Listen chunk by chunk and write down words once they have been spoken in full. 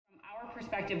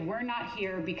perspective, we're not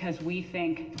here because we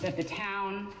think that the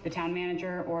town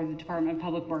manager, or the Department of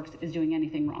Public Works is doing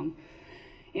anything wrong.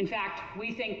 In fact,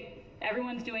 we think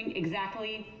everyone's doing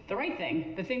exactly the right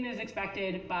thing, the thing that is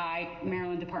expected by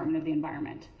Maryland Department of the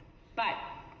Environment. But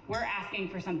we're asking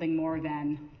for something more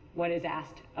than what is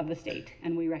asked of the state,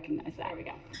 and we recognize that. There we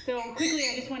go. So quickly,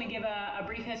 I just want to give a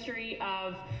brief history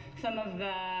of some of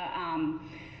the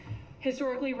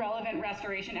historically relevant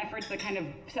restoration efforts that kind of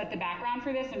set the background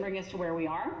for this and bring us to where we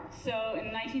are. So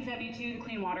in 1972, the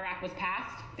Clean Water Act was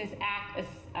passed. This act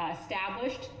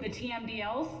established the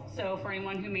TMDLs. So for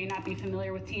anyone who may not be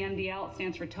familiar with TMDL, it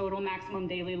stands for Total Maximum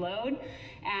Daily Load.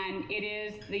 And it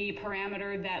is the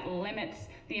parameter that limits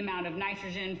the amount of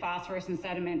nitrogen, phosphorus, and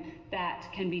sediment that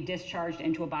can be discharged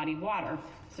into a body of water.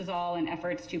 This is all in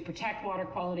efforts to protect water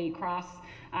quality across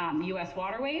U.S.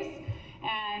 waterways.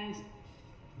 And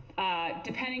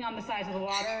depending on the size of the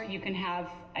water, you can have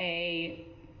a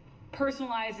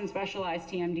personalized and specialized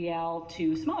TMDL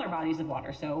to smaller bodies of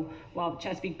water. So while the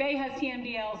Chesapeake Bay has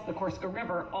TMDLs, the Corsica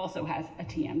River also has a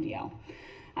TMDL.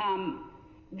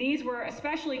 These were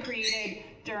especially created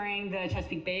during the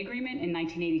Chesapeake Bay Agreement in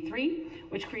 1983,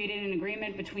 which created an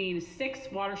agreement between 6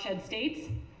 watershed states,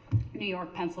 New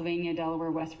York, Pennsylvania, Delaware,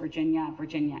 West Virginia,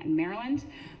 Virginia, and Maryland,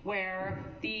 where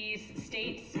these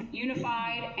states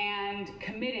unified and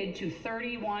committed to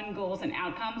 31 goals and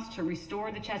outcomes to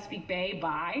restore the Chesapeake Bay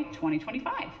by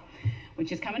 2025,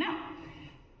 which is coming out.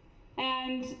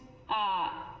 And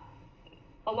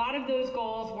a lot of those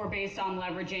goals were based on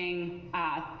leveraging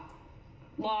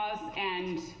laws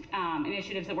and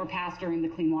initiatives that were passed during the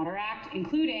Clean Water Act,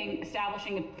 including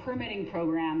establishing a permitting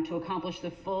program to accomplish the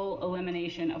full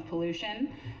elimination of pollution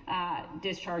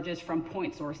discharges from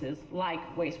point sources like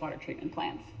wastewater treatment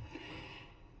plants.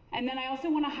 And then I also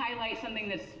want to highlight something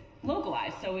that's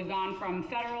localized. So we've gone from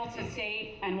federal to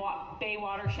state and Bay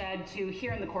watershed to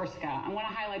here in the Corsica. I want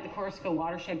to highlight the Corsica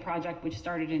Watershed Project, which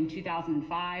started in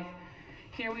 2005.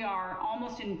 Here we are,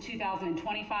 almost in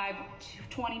 2025,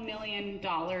 $20 million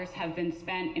have been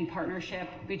spent in partnership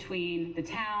between the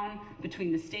town,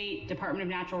 between the state, Department of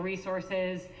Natural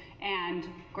Resources, and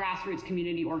grassroots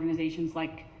community organizations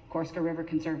like Corsica River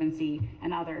Conservancy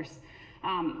and others.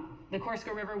 The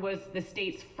Corsica River was the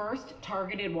state's first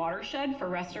targeted watershed for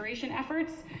restoration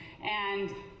efforts,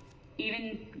 and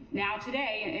even now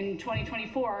today, in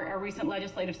 2024, a recent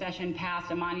legislative session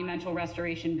passed a monumental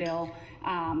restoration bill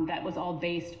that was all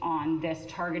based on this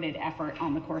targeted effort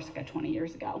on the Corsica 20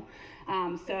 years ago.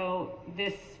 So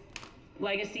this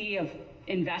legacy of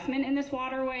investment in this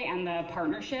waterway and the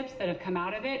partnerships that have come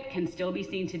out of it can still be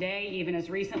seen today, even as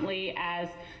recently as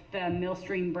the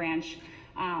Millstream Branch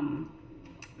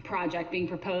project being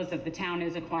proposed that the town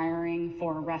is acquiring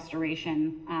for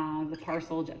restoration, the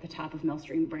parcel at the top of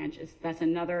Millstream Branches. That's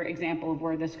another example of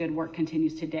where this good work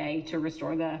continues today to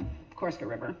restore the Corsica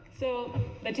River. So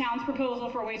the town's proposal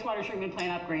for a wastewater treatment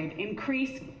plant upgrade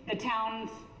increased the town's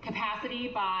capacity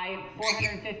by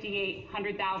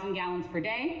 458,000 gallons per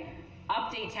day.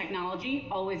 Update technology,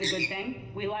 always a good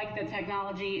thing. We like that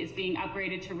technology is being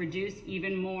upgraded to reduce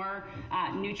even more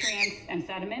nutrients and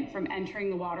sediment from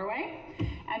entering the waterway.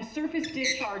 And surface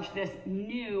discharge this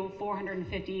new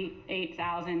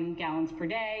 458,000 gallons per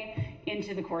day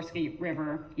into the Corsica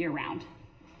River year-round.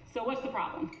 So what's the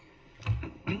problem?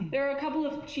 There are a couple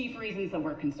of chief reasons that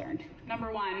we're concerned.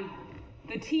 Number one,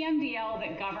 the TMDL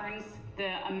that governs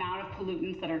the amount of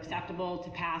pollutants that are acceptable to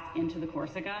pass into the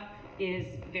Corsica is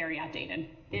very outdated.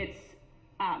 It's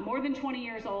more than 20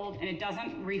 years old, and it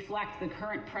doesn't reflect the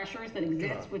current pressures that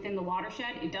exist within the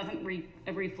watershed. It doesn't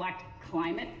reflect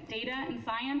climate data and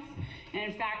science. And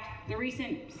in fact, the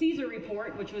recent CESAR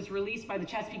report, which was released by the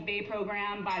Chesapeake Bay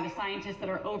program by the scientists that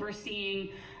are overseeing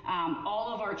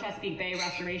all of our Chesapeake Bay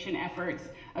restoration efforts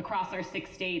across our 6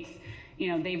 states,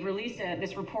 they've released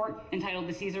this report entitled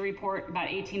the CESAR report about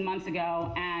 18 months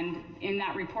ago, and in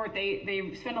that report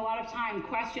they spend a lot of time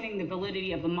questioning the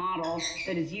validity of the model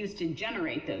that is used to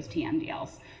generate those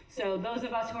TMDLs. So those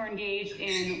of us who are engaged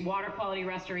in water quality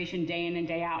restoration day in and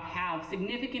day out have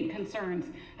significant concerns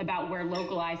about where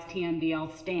localized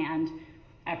TMDLs stand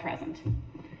at present.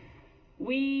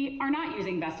 We are not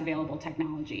using best available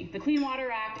technology. The Clean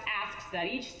Water Act asks that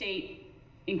each state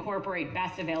incorporate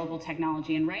best available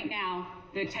technology, and right now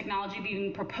the technology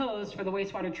being proposed for the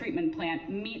wastewater treatment plant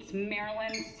meets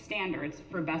Maryland's standards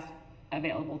for best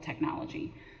available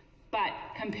technology. But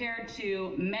compared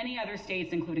to many other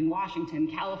states, including Washington,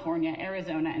 California,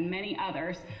 Arizona, and many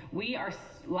others, we are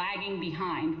lagging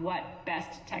behind what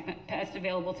best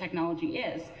available technology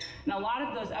is. And a lot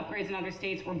of those upgrades in other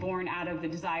states were born out of the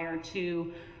desire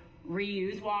to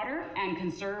reuse water and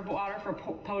conserve water for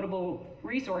potable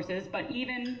resources, but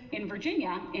even in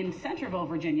Virginia, in Centerville,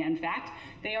 Virginia, in fact,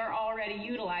 they are already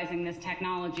utilizing this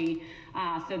technology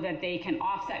so that they can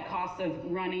offset costs of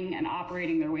running and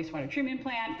operating their wastewater treatment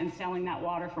plant and selling that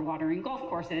water for watering golf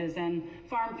courses and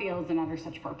farm fields and other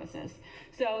such purposes.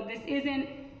 So this isn't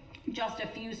just a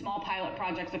few small pilot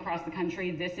projects across the country.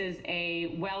 This is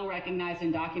a well-recognized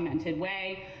and documented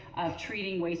way of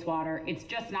treating wastewater. It's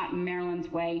just not Maryland's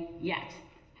way yet.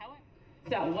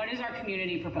 So what is our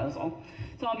community proposal?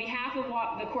 So on behalf of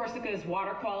the Corsica's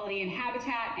Water Quality and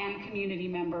Habitat and community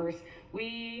members,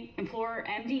 we implore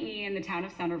MDE in the town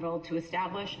of Centerville to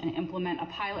establish and implement a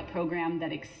pilot program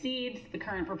that exceeds the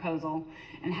current proposal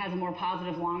and has a more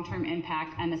positive long-term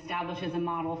impact and establishes a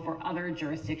model for other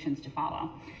jurisdictions to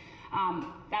follow.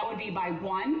 That would be by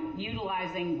one,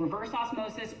 utilizing reverse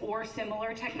osmosis or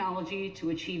similar technology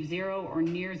to achieve zero or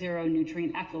near zero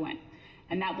nutrient effluent.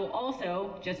 And that will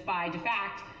also, just by de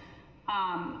facto,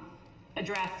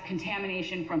 address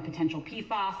contamination from potential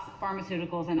PFAS,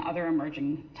 pharmaceuticals, and other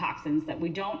emerging toxins that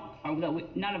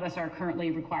none of us are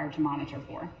currently required to monitor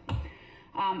for.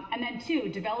 And then two,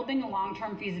 developing a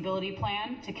long-term feasibility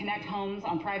plan to connect homes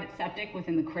on private septic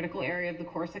within the critical area of the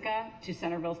Corsica to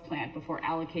Centerville's plant before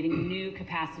allocating new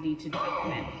capacity to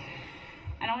development.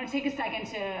 And I want to take a second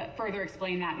to further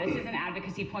explain that. This is an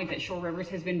advocacy point that Shore Rivers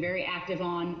has been very active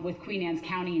on with Queen Anne's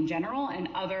County in general and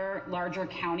other larger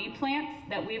county plants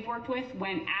that we've worked with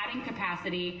when adding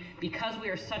capacity, because we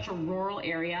are such a rural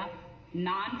area.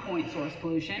 Non-point source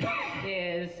pollution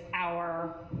is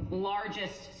our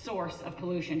largest source of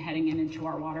pollution heading into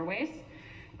our waterways.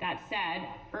 That said,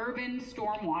 urban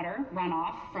stormwater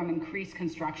runoff from increased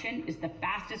construction is the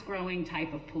fastest growing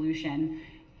type of pollution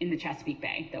in the Chesapeake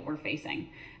Bay that we're facing.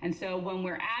 And so when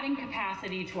we're adding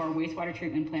capacity to our wastewater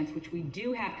treatment plants, which we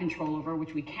do have control over,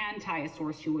 which we can tie a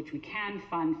source to, which we can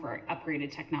fund for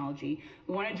upgraded technology,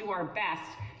 we want to do our best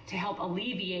to help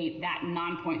alleviate that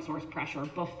non-point source pressure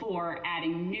before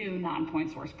adding new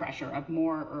non-point source pressure of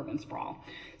more urban sprawl.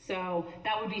 So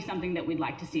that would be something that we'd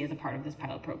like to see as a part of this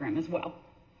pilot program as well.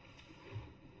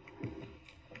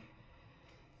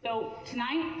 So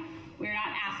tonight, we're not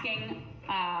asking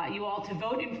you all to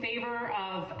vote in favor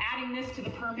of adding this to the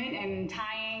permit and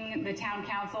tying the town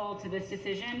council to this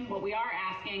decision. What we are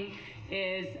asking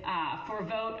is for a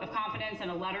vote of confidence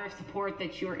and a letter of support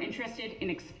that you're interested in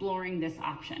exploring this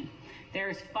option.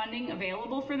 There's funding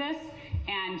available for this,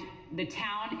 and the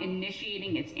town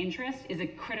initiating its interest is a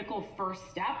critical first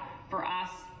step for us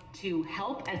to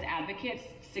help as advocates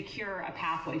secure a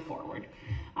pathway forward.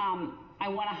 I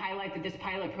want to highlight that this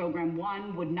pilot program,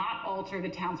 one, would not alter the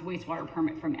town's wastewater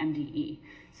permit from MDE.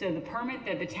 So the permit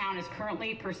that the town is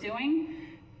currently pursuing,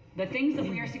 the things that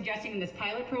we are suggesting in this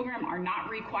pilot program are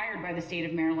not required by the state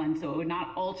of Maryland, so it would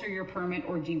not alter your permit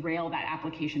or derail that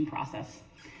application process.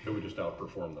 It would just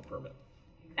outperform the permit.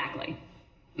 Exactly.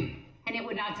 And it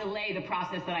would not delay the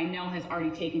process that I know has already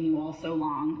taken you all so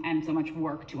long and so much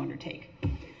work to undertake.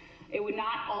 It would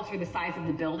not alter the size of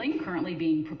the building currently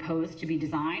being proposed to be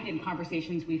designed. In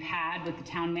conversations we've had with the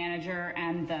town manager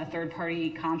and the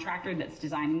third-party contractor that's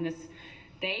designing this,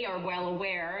 they are well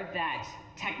aware that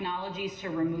technologies to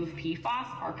remove PFAS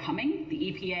are coming. The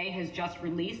EPA has just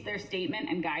released their statement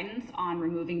and guidance on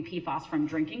removing PFAS from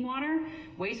drinking water.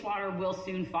 Wastewater will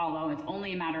soon follow. It's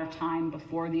only a matter of time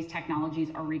before these technologies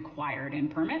are required in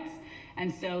permits.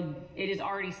 And so it is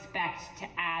already spec'd to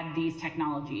add these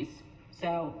technologies.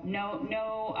 So no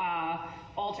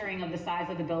altering of the size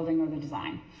of the building or the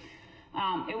design.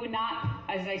 It would not,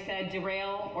 as I said,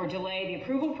 derail or delay the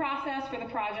approval process for the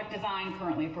project design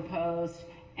currently proposed,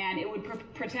 and it would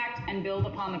protect and build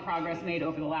upon the progress made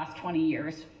over the last 20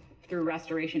 years through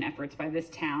restoration efforts by this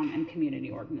town and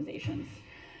community organizations.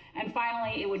 And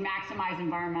finally, it would maximize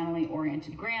environmentally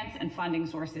oriented grants and funding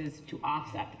sources to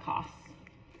offset the costs.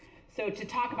 So to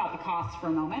talk about the costs for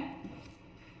a moment,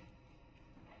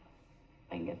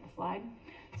 I can get the slide.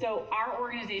 So our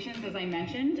organizations, as I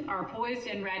mentioned, are poised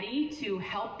and ready to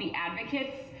help be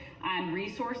advocates and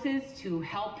resources to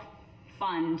help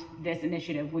fund this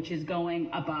initiative, which is going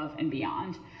above and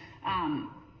beyond. Up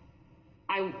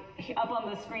on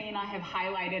the screen, I have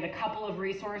highlighted a couple of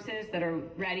resources that are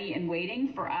ready and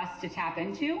waiting for us to tap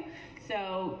into.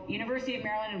 So University of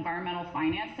Maryland Environmental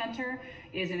Finance Center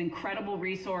is an incredible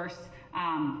resource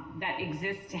that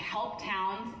exists to help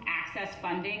towns access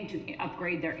funding to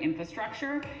upgrade their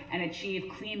infrastructure and achieve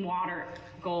clean water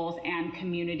goals and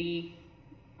community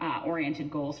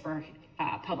oriented goals for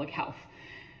public health.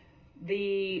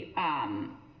 The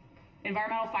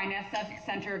Environmental Finance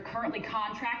Center currently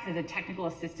contracts as a technical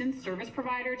assistance service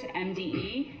provider to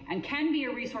MDE and can be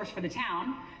a resource for the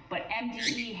town, but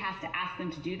MDE has to ask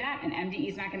them to do that, and MDE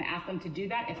is not going to ask them to do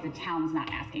that if the town's not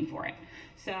asking for it.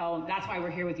 So that's why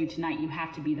we're here with you tonight. You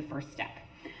have to be the first step.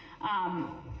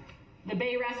 The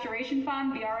Bay Restoration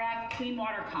Fund, BRF Clean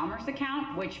Water Commerce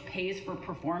Account, which pays for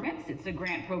performance. It's a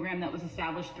grant program that was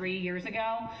established 3 years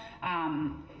ago.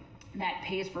 That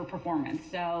pays for performance.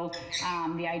 So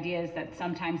the idea is that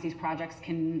sometimes these projects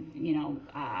can,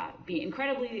 be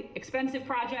incredibly expensive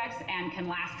projects and can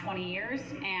last 20 years,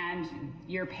 and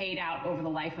you're paid out over the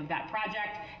life of that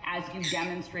project as you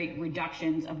demonstrate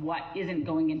reductions of what isn't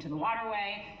going into the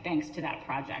waterway thanks to that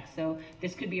project. So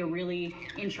this could be a really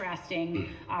interesting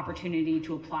opportunity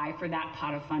to apply for that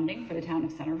pot of funding for the town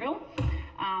of Centerville.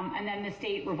 And then the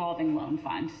state revolving loan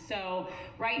fund. So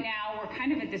right now we're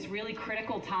kind of at this really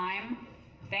critical time,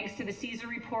 thanks to the CESA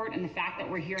report and the fact that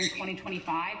we're here in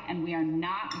 2025 and we are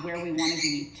not where we want to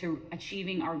be to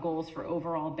achieving our goals for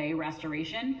overall bay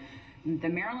restoration. The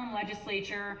Maryland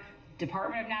legislature,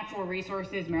 Department of Natural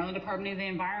Resources, Maryland Department of the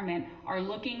Environment are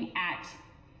looking at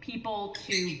people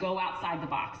to go outside the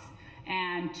box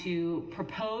and to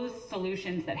propose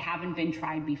solutions that haven't been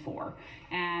tried before.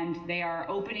 And they are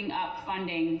opening up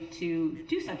funding to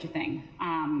do such a thing.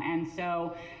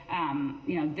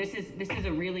 This is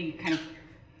a really kind of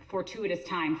fortuitous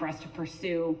time for us to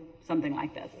pursue something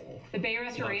like this. The Bay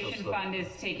Restoration Fund is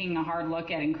taking a hard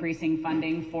look at increasing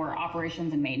funding for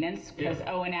operations and maintenance, because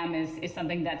O&M is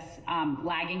something that's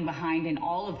lagging behind in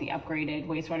all of the upgraded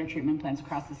wastewater treatment plants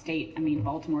across the state. I mean,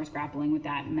 Baltimore's grappling with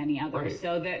that and many others. Right.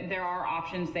 So there are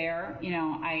options there.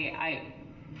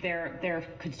 There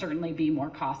could certainly be more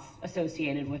costs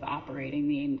associated with operating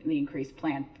the increased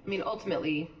plant. I mean,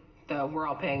 ultimately, though, we're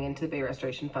all paying into the Bay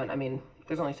Restoration Fund. I mean,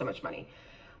 there's only so much money.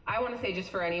 I want to say,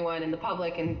 just for anyone in the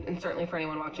public and certainly for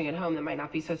anyone watching at home that might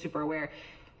not be so super aware,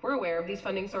 we're aware of these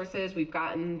funding sources. We've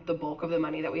gotten the bulk of the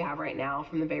money that we have right now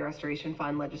from the Bay Restoration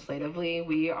Fund legislatively.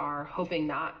 We are hoping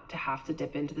not to have to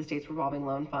dip into the state's revolving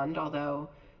loan fund, although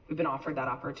we've been offered that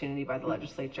opportunity by the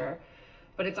legislature.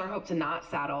 But it's our hope to not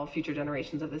saddle future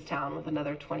generations of this town with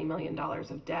another $20 million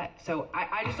of debt. So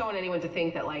I just don't want anyone to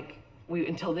think that, like,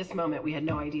 until this moment, we had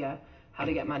no idea how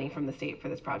to get money from the state for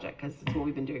this project, because it's what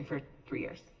we've been doing for 3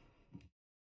 years.